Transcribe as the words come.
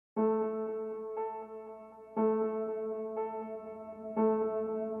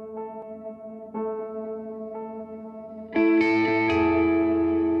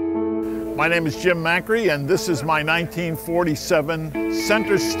My name is Jim Macri, and this is my 1947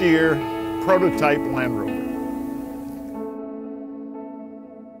 center steer prototype Land Rover.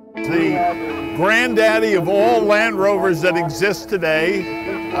 The granddaddy of all Land Rovers that exist today,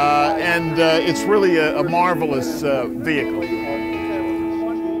 and it's really a marvelous vehicle.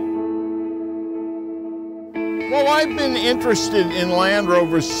 Well, I've been interested in Land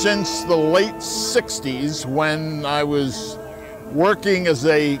Rovers since the late 60s when I was working as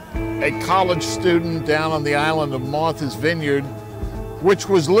a college student down on the island of Martha's Vineyard, which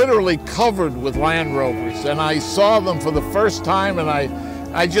was literally covered with Land Rovers. And I saw them for the first time, and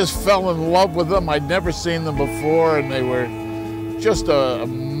I just fell in love with them. I'd never seen them before, and they were just a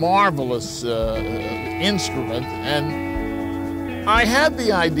marvelous instrument. And I had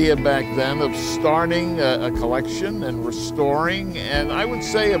the idea back then of starting a collection and restoring, and I would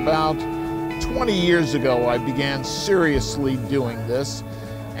say about 20 years ago I began seriously doing this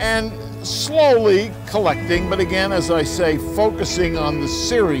and slowly collecting, but again, as I say, focusing on the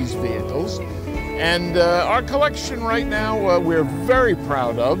series vehicles. And our collection right now we're very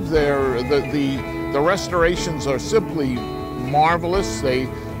proud of. The restorations are simply marvelous. They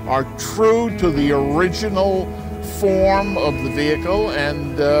are true to the original form of the vehicle,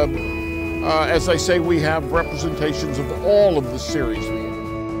 and as I say, we have representations of all of the series vehicles.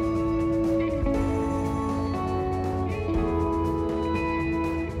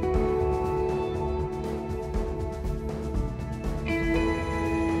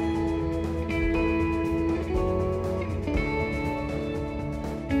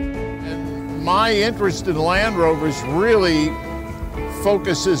 And my interest in Land Rovers really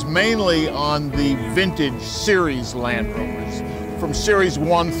focuses mainly on the vintage series Land Rovers, from Series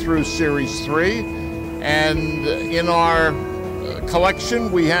 1 through Series 3. And in our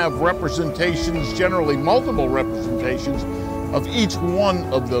collection, we have representations, generally multiple representations, of each one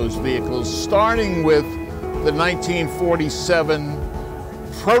of those vehicles, starting with the 1947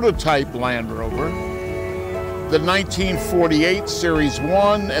 prototype Land Rover, the 1948 Series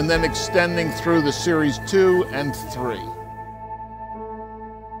 1, and then extending through the Series 2 and 3.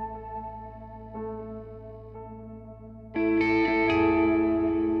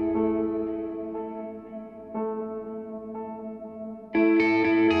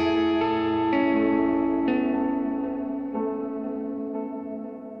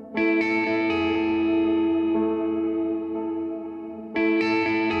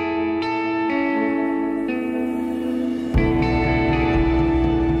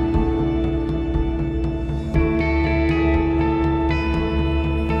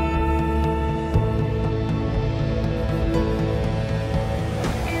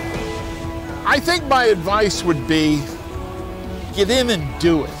 I think my advice would be, get in and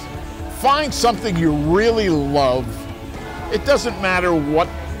do it. Find something you really love. It doesn't matter what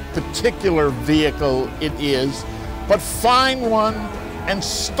particular vehicle it is, but find one and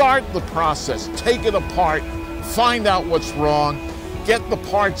start the process. Take it apart, find out what's wrong, get the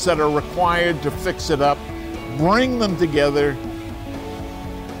parts that are required to fix it up, bring them together,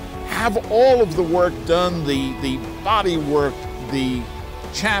 have all of the work done, the body work, the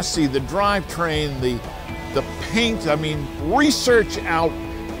chassis, the drivetrain, the paint. I mean, research out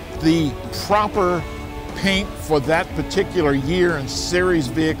the proper paint for that particular year and series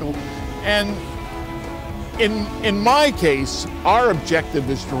vehicle. And in my case, our objective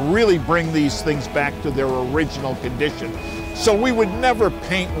is to really bring these things back to their original condition. So we would never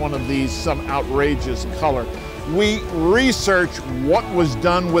paint one of these some outrageous color. We research what was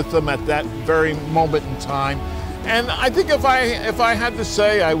done with them at that very moment in time. And I think if I had to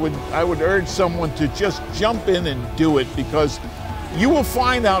say, I would urge someone to just jump in and do it, because you will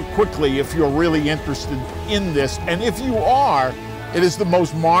find out quickly if you're really interested in this. And if you are, it is the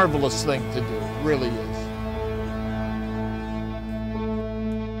most marvelous thing to do. It really is.